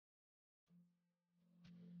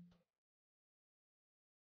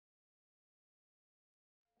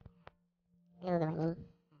Hello, good morning.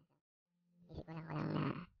 Isip ko lang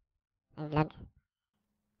na vlog.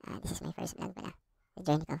 This is my first vlog pala. The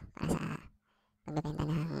journey ko para sa pagbebenta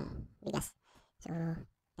ng bigas. So,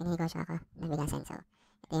 naninegosyo ako ng bigasan. So,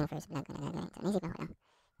 ito yung first vlog ko na gagawin. So, naisipan ko lang.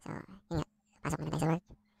 So, yun nga. Pasok muna tayo sa work.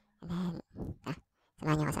 And then,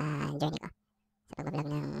 samahan niyo ako sa journey ko. Sa pagbablog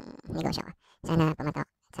ng negosyo ko. Sana pumatok.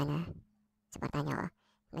 Sana supportahan niyo ako.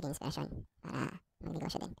 Maging inspirasyon para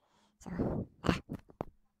magnegosyo din. So, tara!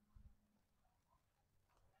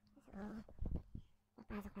 So,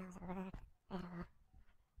 napasok na ako sa work. Pero,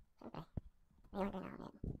 syempre, may order na ako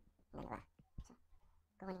ngayon. Dalawa. So,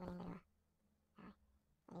 kukunin ko na yung dalawa.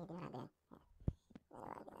 Ay, dinarado yan.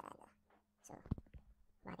 Dalawa, dinarado. So,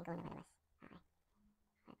 bakit ko na palabas?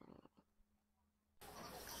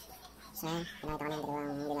 So, pinakita ko na yung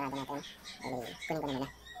dalawang dinarado natin. Ay, kunin ko na muna.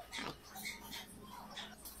 Okay.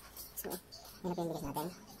 So, yun na po yung bilis natin.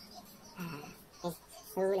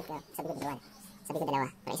 Sulit ko. Sabi ko dalawa.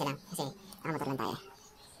 Pero isa lang. Kasi nakamotor lang tayo.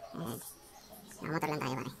 And nakamotor lang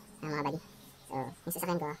tayo pare. Ng mga buddy. So, yung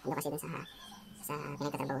sasakyan ko, ando kasi dun sa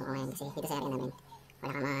pinagtatrabaho ko ngayon. Kasi dito sa area namin,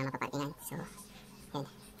 wala kang mga mapaparkingan. So, yun.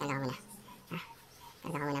 Talaga ko muna.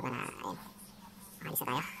 Talaga ko muna para, ayun. Makalisa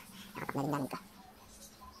tayo. Nakapak na din gamit ko.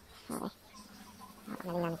 Okay. Nakapak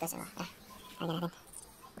na din gamit ko. So, karga natin.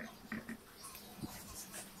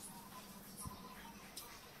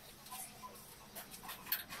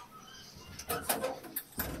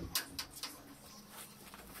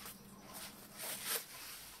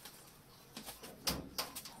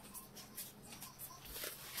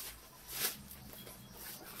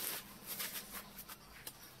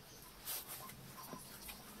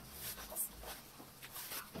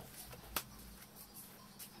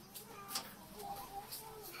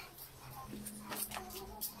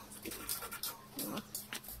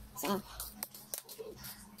 So,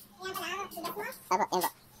 yan pala, bigas mo? Apo, yan po.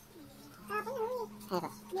 Kapon na rin. Ano po?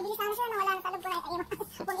 Bibili sana siya na wala na talog ko na ayaw.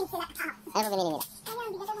 Pungin sila. Ano po binili nila?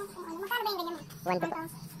 Kanya, bigas mo. Magkano ba yung ganyan mo? 1 po.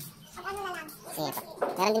 Pag ano na lang? Sige po.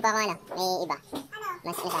 Meron din po ako may iba. Ano?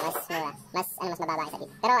 Mas mura. Mas mababa isa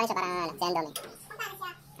dito. Pero ano siya parang si Andomi. Magkano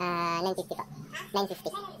siya? 950 po.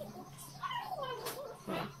 950.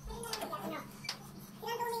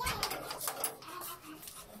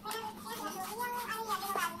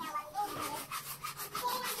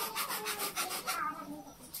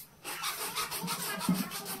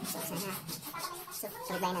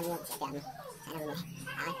 Survey namin yung si Ate Ami. Sana bumili.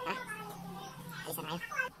 Okay, ha? Alisa na kayo.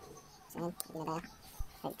 So, yun. Hindi na tayo.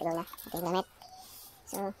 Nagtulong na. Ito yung damit.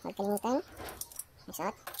 So, magkalinitan.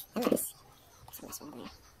 Nagsuot. Ang mas. Mas muna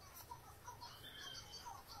tayo.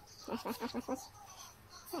 Mas.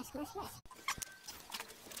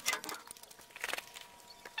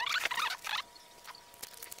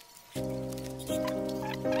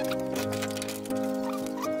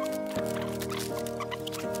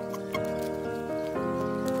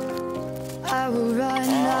 I will run,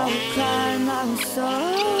 I will climb, I will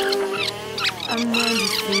soar. I'm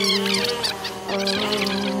undefeated.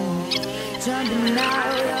 Jumping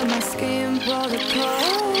out of my skin for the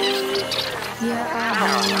cold. Yeah, I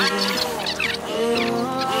believe it.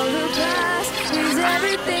 The past is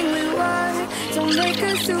everything we want. Don't make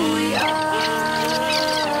us who we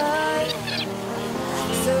are.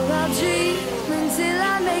 So I'll dream until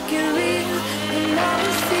I make it real, and I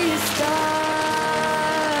will see a star.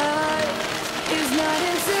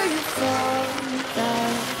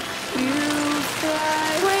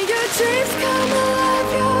 Dreams come alive,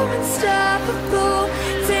 you're unstoppable.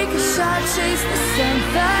 Take a shot, chase the sun,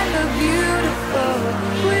 find the beautiful.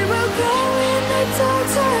 We will go in the dark,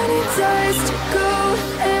 turning dust to gold,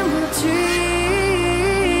 and we'll dream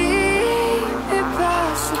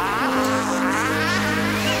impossible.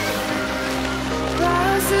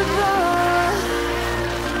 Possible.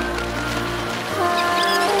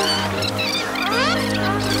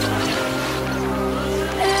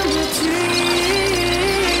 And we'll dream.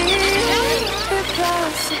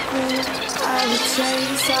 I will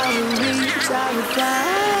chase, I will reach, I will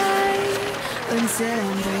fly until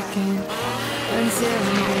I'm breaking.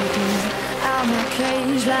 Out my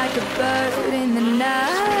cage like a bird in the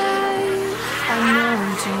night. I know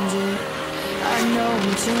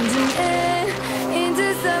I'm changing into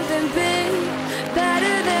something big,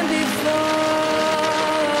 better than before.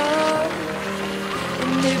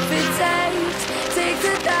 And if it takes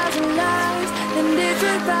 1,000 lives, then it's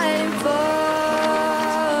worth fighting for.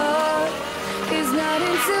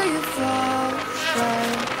 Until you fall,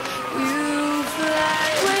 you fly.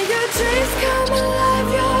 When your dreams come alive,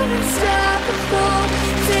 you're unstoppable.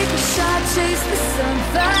 Take a shot, chase the sun,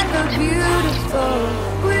 find the beautiful.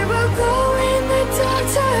 We will go in the dark,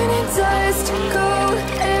 turning dust to gold,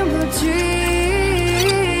 and we'll dream.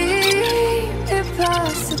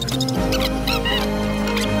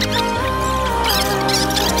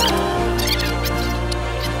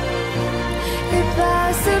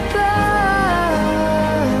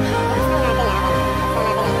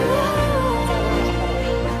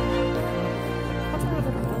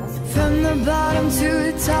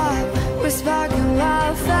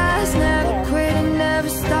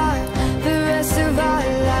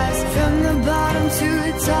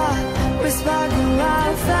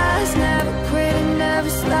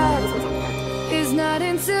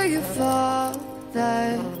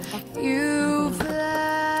 that you fly.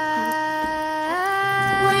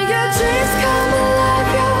 When your dreams come alive,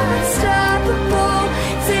 you're unstoppable.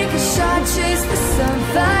 Take a shot, chase the sun,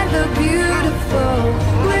 find the beautiful.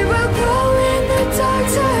 We will go in the dark,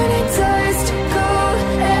 turning dust to gold,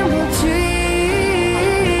 and we'll dream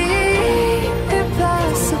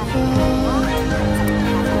impossible.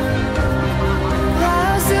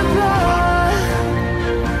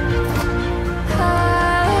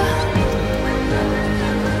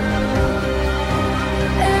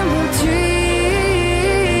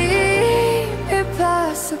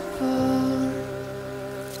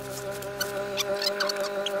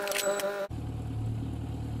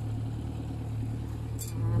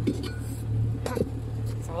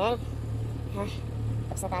 So ayan,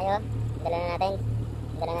 tapos na tayo, dala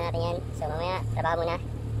na natin yan. So mamaya, trabaho muna.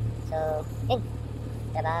 So yun,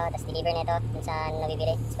 trabaho, tapos deliver na ito dun sa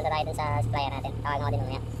nabibili. Tapos punta tayo dun sa supplier natin, tawag ako din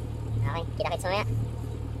mamaya. Okay, kita-kits mamaya.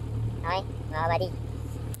 Okay, mga buddy.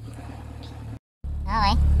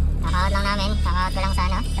 Okay, kaka-out lang namin, kaka-out ko lang sa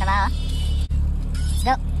trabaho. Let's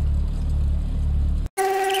go!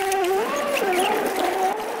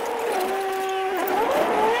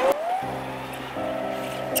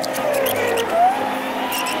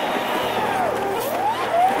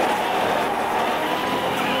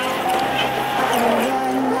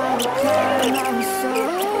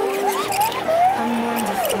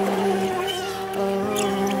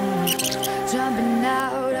 Jumping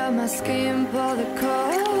out of my skin, pull the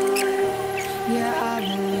cord. Yeah, I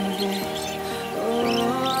believe it.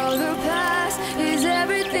 Oh, the past is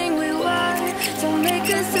everything we were. Don't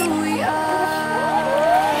make us who we are.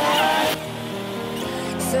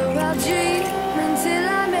 So I'll dream until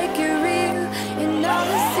I make it real, and all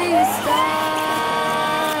I see is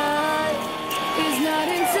stars. It's not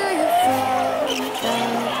until you fall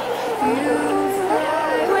that you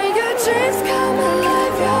fly. When your dreams come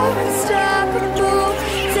alive, you're unstoppable.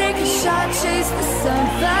 Take a shot, chase the sun,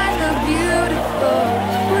 find the beautiful.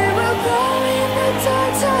 We will go in the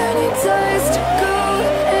dark, turning dust to gold,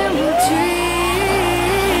 and we'll dream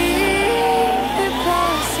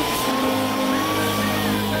impossible.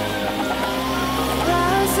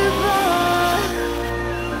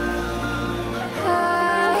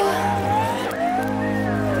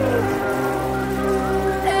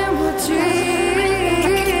 And we'll dream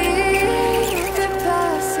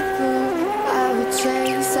impossible. I will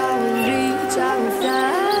chase, I will reach, I will fly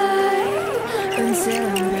until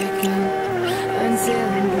I'm breaking, until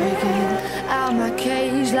I'm breaking out my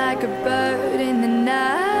cage like a bird in the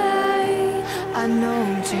night. I know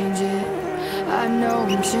I'm changing, I know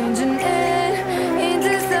I'm changing it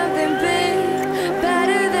into something big,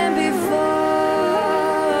 better than before.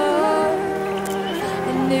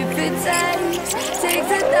 And if it takes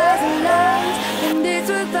 1,000 lives, then it's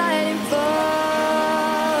worth fighting for.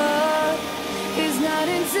 It's not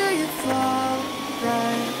until you fall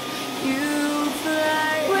that you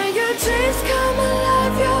fly. When your dreams come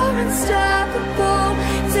alive, you're unstoppable.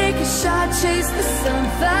 Take a shot, chase the sun,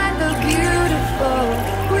 find the beautiful.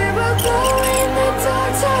 We will go in the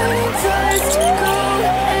dark, turning dust to gold,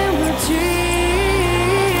 and we'll dream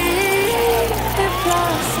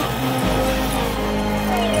impossible.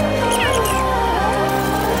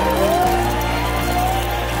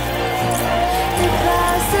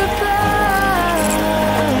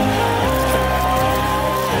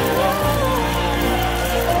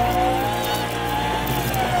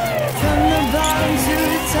 From the bottom to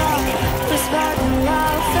the top, we're sparking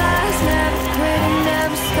wild fast, never quit and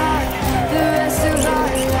never stop. The rest of our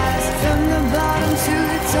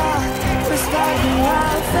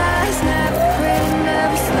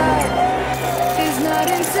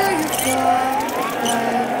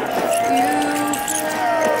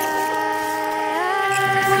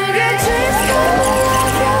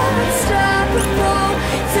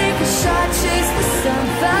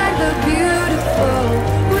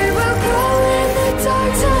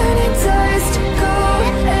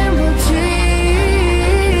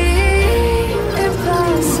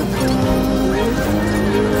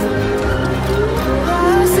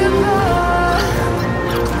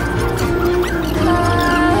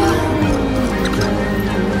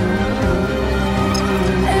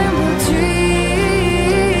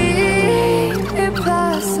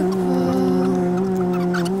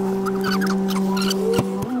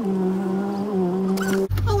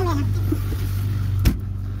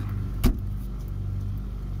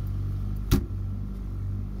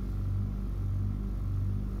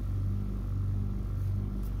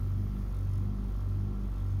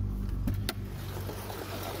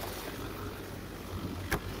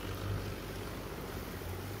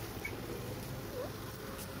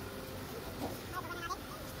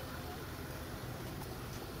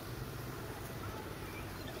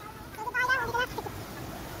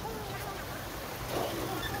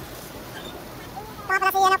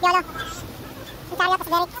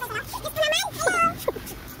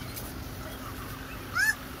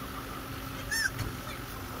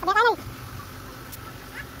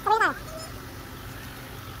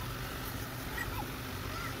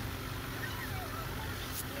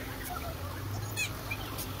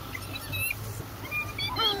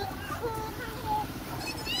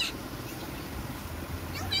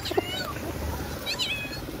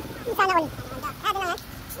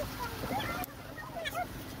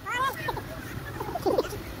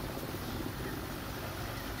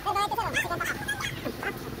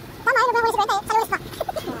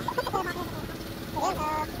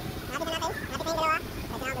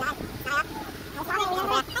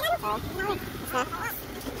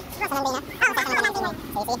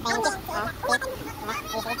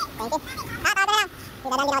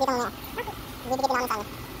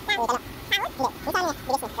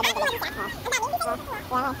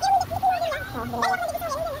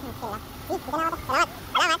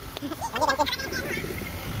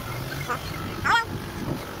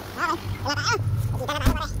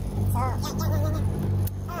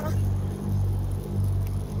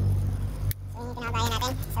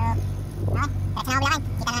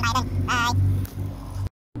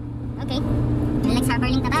Okay, next harbor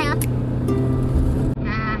link na tayo.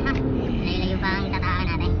 Layo-layo pa ang tataan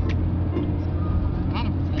natin. Ayan,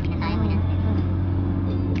 steady na tayo muna.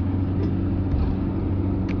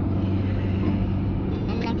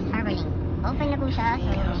 And next harbor link. Open na po siya,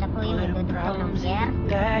 so siya po yung magdudugtong ng pier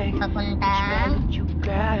papuntang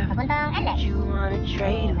LX.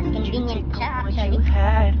 Mas convenient siya actually.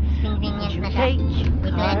 Convenient na siya. Dito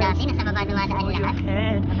na dati, nasa baba dumadaan lahat.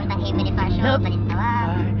 Papuntang Ibig Pasyo,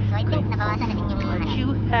 Balintawak. So I think nabawasan na din yung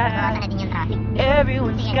nabawasan na din yung traffic.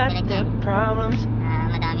 Everyone's Kasi got tulad their yan, problems.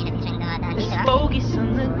 madami na din siyang dumadaan Let's dito. focus on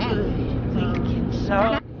the good we can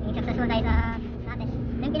solve. Yung successful tayo sa natin.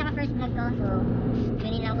 Ito yung pinaka first vlog ko, so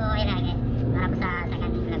tunin lang po kayo lagi para po sa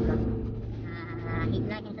second vlog ko. Hit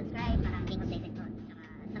like and subscribe para maging updated ko.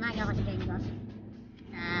 Saka samahan niyo ako sa journey ko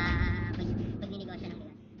sa pagninegosyo ng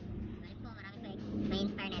bigas. Balik po, marami pa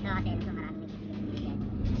may-inspire nito kasi alam ko marami nagsisigyan.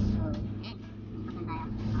 So, yan. Pasan tayo.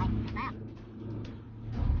 Okay, pasan tayo.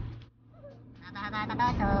 Haba-haba ito to,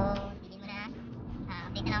 so hindi mo na.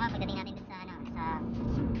 Update na ako pagdating natin dun sa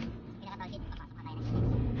pinaka-target. Papasok na tayo ng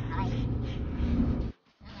next. Okay.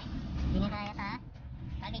 Okay. Hindi na tayo sa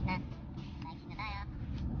target na. Exit na tayo.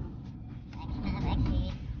 Exit na,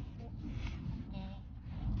 exit. Okay.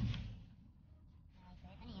 So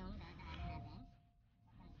ito na yung dadaanan natin.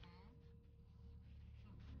 Papunta.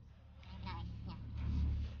 Ayun na, exit niya.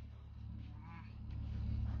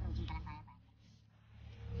 Approaching pa lang tayo pa.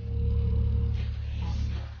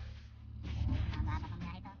 Mababa pang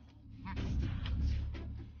biyahe ito.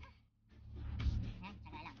 Yan,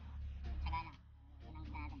 tsaga lang. Tsaga lang. Yun ang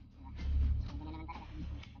gusto natin, diba? So, yun na naman talaga.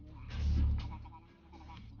 Tsaga lang yun na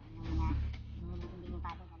talaga. Yung hindi yung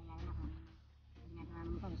pagod, lalo na kung hindi natin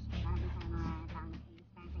mamimpost. Para din sa mga taong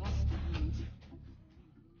nag-inspire sa'yo.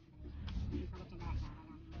 Hindi pagod tsaga. Tsaga lang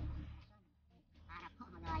yung inspirasyon. Para po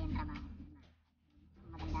magawa yung trabaho. Diba?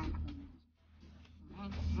 Maganda ang takbo.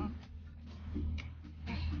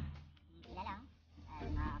 Pila lang.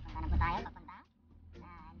 Makapunta na po tayo. Papunta sa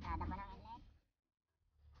entrada po ng LX.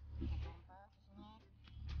 Ito lang po, sisingit.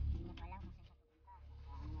 Hindi ko alam kung saan siya pupunta.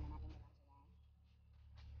 Kaya ano muna natin doon sila.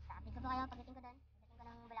 Sa update ko po kayo pagdating ko doon. Pagdating ko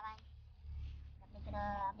ng Bulacan. Update ko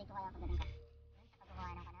kayo pagdating ko. Doon sa pagkukuha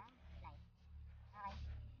ng kanang flight. Okay.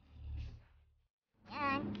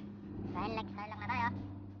 Yan. Dahil start lang na tayo.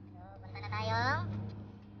 So, punta na tayong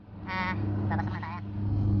babasok na tayo.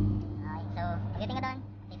 Okay, so pagdating ko doon,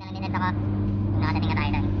 update na lang din ako kung nakadating na tayo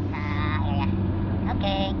doon sa area.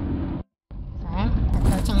 Okay. So ayan,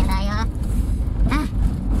 approaching na tayo.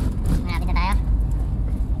 Malapit na tayo.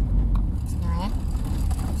 So ayan.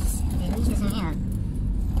 Delicious na yan.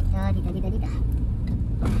 Dito.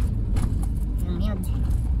 Yung mute.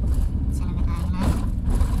 Saan na tayo na?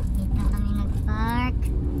 Dito kami nag-park.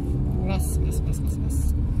 Rest.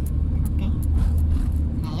 Okay.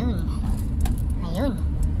 Ayun.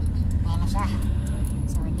 Ayan na siya.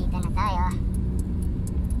 So dito na tayo.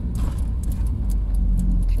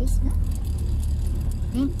 Trace ba?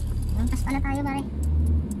 Lumampas pala tayo pare.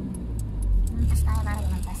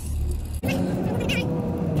 Lumampas.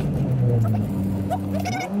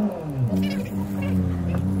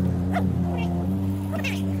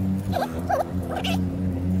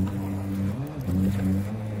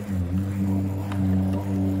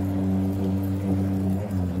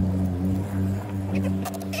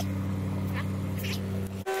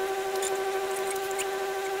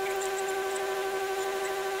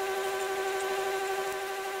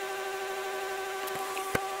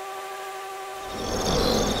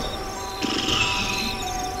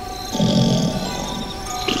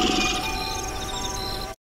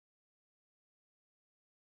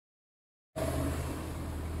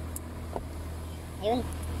 Ayun,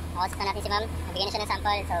 nakausap natin si ma'am. Nabigyan na siya ng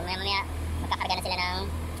sample. So maya magkakarga na sila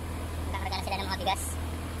ng mga bigas.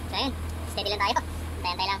 So ayun, steady lang tayo.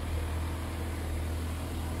 Antay lang.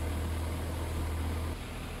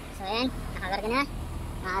 So ayun, nakakarga na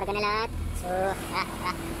lahat. So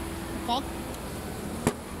okay.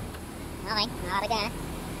 Okay, nakakarga na.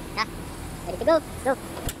 Ready to go.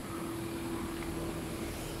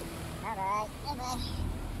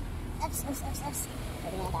 Oops.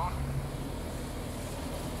 Pwede na tayo.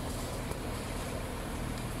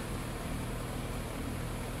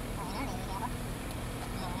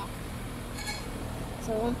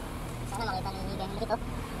 So, sana makita ng mga dito.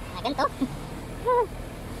 Ganito.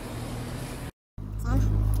 Ayan,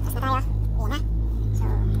 tapos na tayo. Ayan na. So,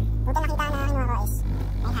 total nakita na ano ako is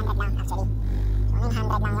 900 lang actually. So, 900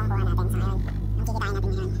 lang yung kuha natin sa ngayon. Ang kikitain natin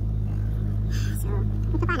ngayon. So,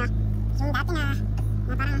 ito pa na. Yung dati na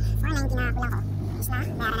parang 490 na kulang ko is na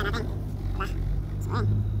bayaran na natin. Diba? So, ayan.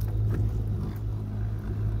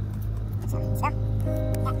 So, let's go.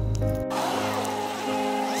 Yeah.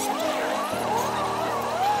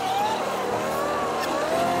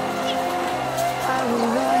 I will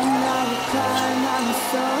run, I will climb, I will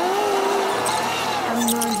soar.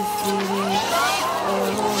 I'm undefeated.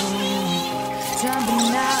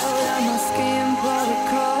 Jumping out of my skin for the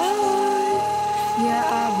cold. Yeah,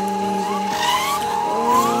 I believe it.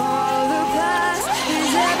 Oh, the past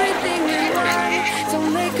is everything we want.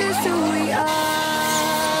 Don't make us who we are.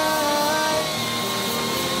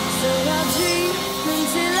 So I'll dream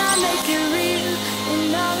until I make it real,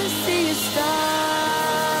 and all I see is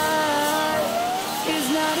stars. It's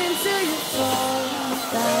not until you fall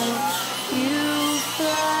that you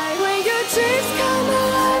fly. When your dreams come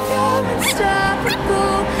alive, you're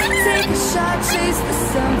unstoppable. Take a shot, chase the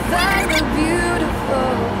sun, find the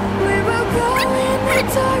beautiful. We will go in the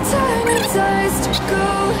dark, turning dust to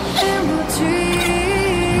gold, and we'll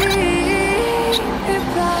dream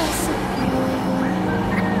impossible.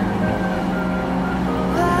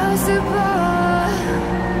 Possible.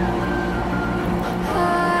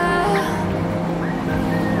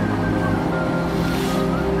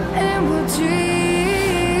 And we'll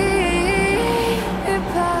dream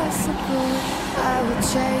impossible. I will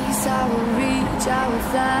chase, I will reach, I will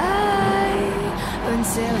fly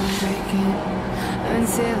until I'm breaking,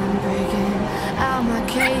 until I'm breaking out my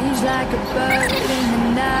cage like a bird in the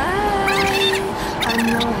night. I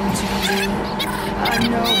know I'm changing, I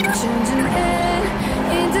know I'm changing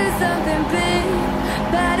into something big,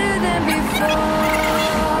 better than before.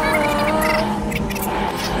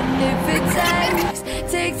 And if it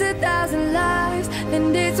takes 1,000 lives,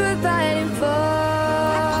 then it's worth fighting for.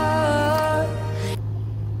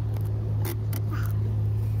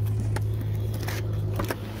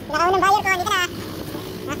 Pinakaunang buyer ko, dito na. Dito,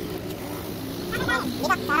 sarap.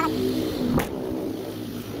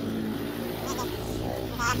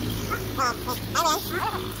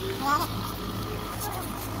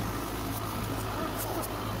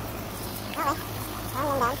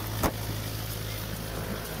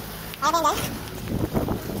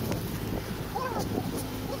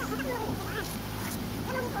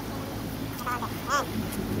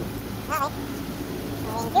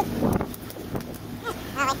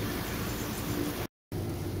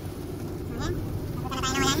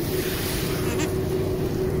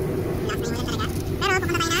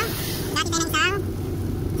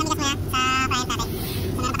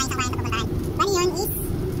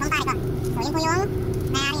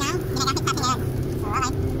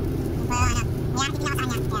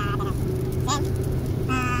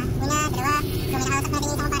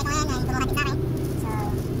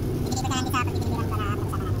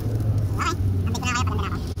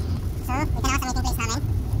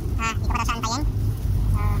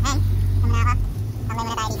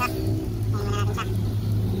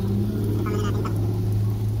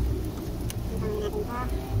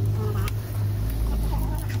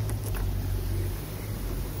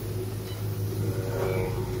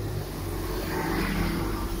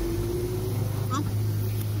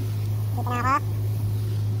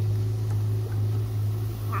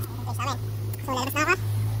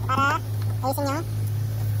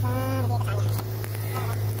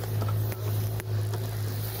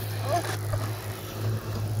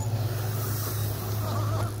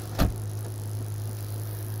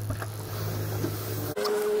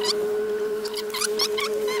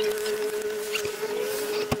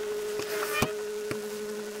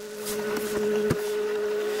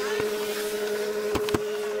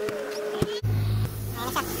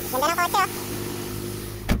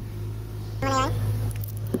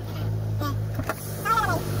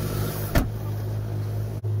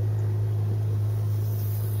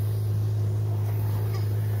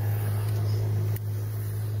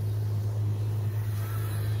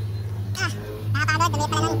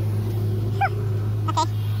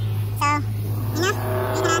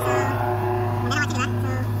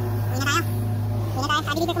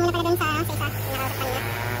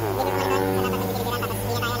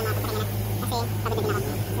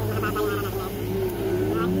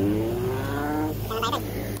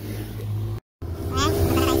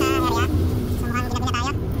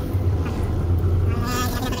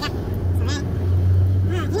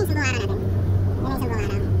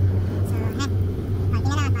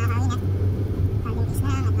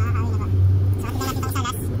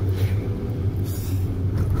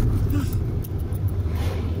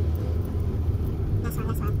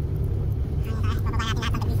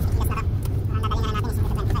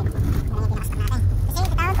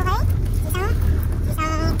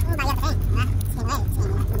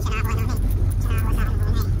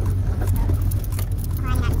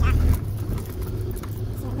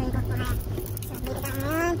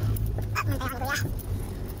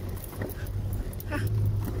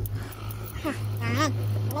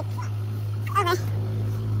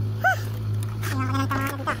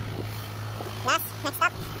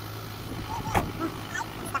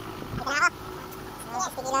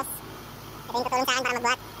 para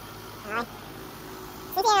magbuhat. Okay.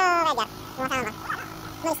 Sige, Roger. Yung kasama ko.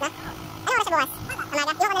 Umalis na. Ano oras siya bukas?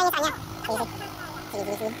 Amaga. Iwan ko na lang yung kanya.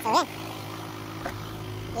 Sige. So, yun.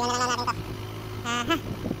 Iwan na lang natin ito. Aha.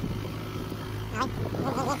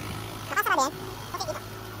 Okay. Yun. Makasara din. Okay, ito.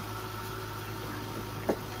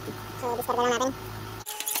 So, discard na lang natin.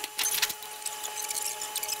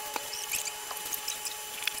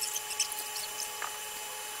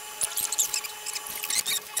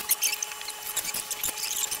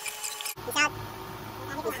 Peace out.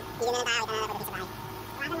 Hindi na lang tao. Ito na lang pagdating sa bahay.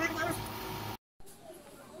 Tawagan mo ako dyan.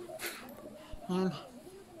 Ayan.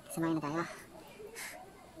 Samayin na tayo.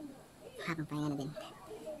 Habang pahinga na din.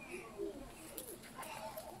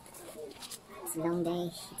 It's a long day.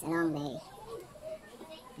 It's a long day.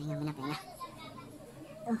 Pahinga muna, pahinga.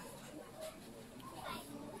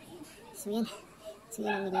 So yun. So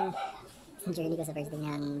yun ang naging journey ko sa first day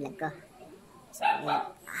ng vlog ko. So yun.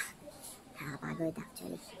 Nakakapagod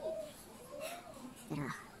actually. Pero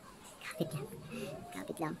kapit lang.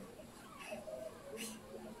 Kapit lang.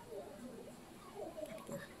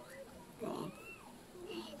 Ayan.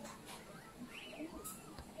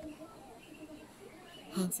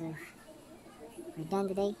 And so, we're done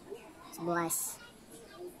today. So bukas,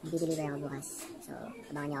 mag-deliver ako bukas. So,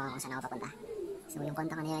 abangan niyo ako kung saan ako papunta. So, yung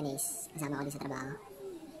konta ko na yun is kasama ko din sa trabaho.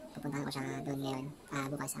 Pupuntahan ko siya doon ngayon.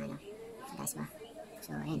 Bukas sa sa taas ba.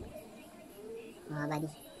 So, ayun. Mga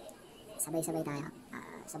buddy, sabay-sabay tayo.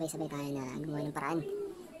 Sabay-sabay tayo na gumawa ng paraan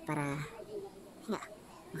para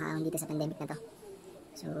makaahon dito sa pandemic na to.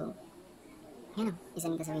 So, yan o.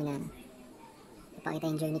 Isang kasawin na ipakita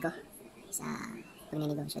yung journey ko sa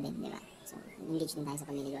pagninegosyo din, di ba? So, engage din tayo sa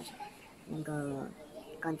pagninegosyo. Alam ko,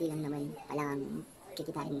 konti lang naman palang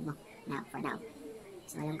kikitain mo for now.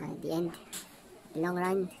 So, alam ko, at the end, the long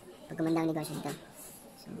run, pag gumanda ang negosyo nito.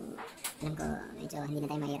 So, alam ko, medyo hindi na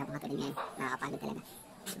tayo mahirap ang katulad ngayon. Nakakapagod talaga.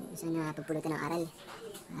 So, sana pagpulutan ng aral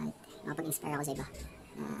at makapag-inspire ako sa iba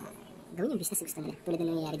na gawin yung business na gusto nila. Tulad na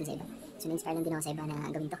nangyayari din sa iba. So, na-inspire lang din ako sa iba na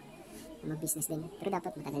gawin to. Na mag-business din. Pero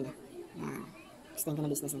dapat matagal na gusto ko na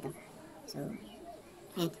business nito. So,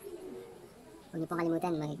 ayun. Huwag niyo pong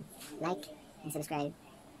kalimutan mag-like and subscribe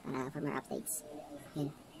for more updates.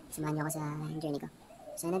 Yun. Samahan niyo ako sa journey ko.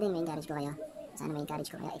 Sana din ma-encourage ko kayo. Sana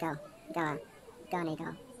ma-encourage ko kayo. Ikaw.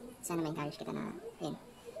 Sana ma-encourage kita na, yun,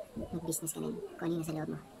 mag-business ka na. Kung ano yung nasa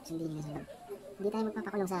loob mo. Sundin yung nasa loob. Hindi tayo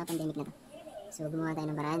magpapakulong sa pandemic na to. So, gumawa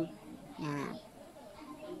tayo ng paraan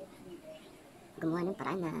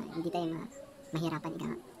na hindi tayo mahirapan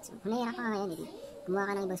ika. So, kung nahihirapan ka ngayon, hindi. Gumawa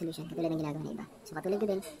ka ng ibang solution katulad ng ginagawa ng iba. So, katulad ko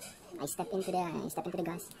din, I step into the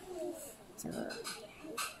gas. So,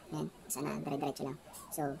 yan. Sana dire-diretso lang.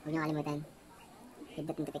 So, huwag niyo kalimutan, hit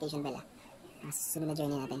that notification bell sunod na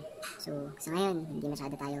journey natin. So, sa ngayon, hindi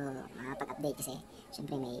masyado tayo makapag-update kasi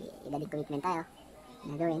syempre may iba din commitment tayo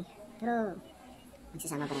na gawin. Pero,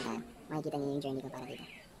 magsasama pa rin tayo. Makikita niyo yung journey ko para dito.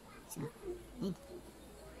 So, yan.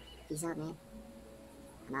 Peace out, man.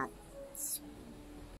 I'm out.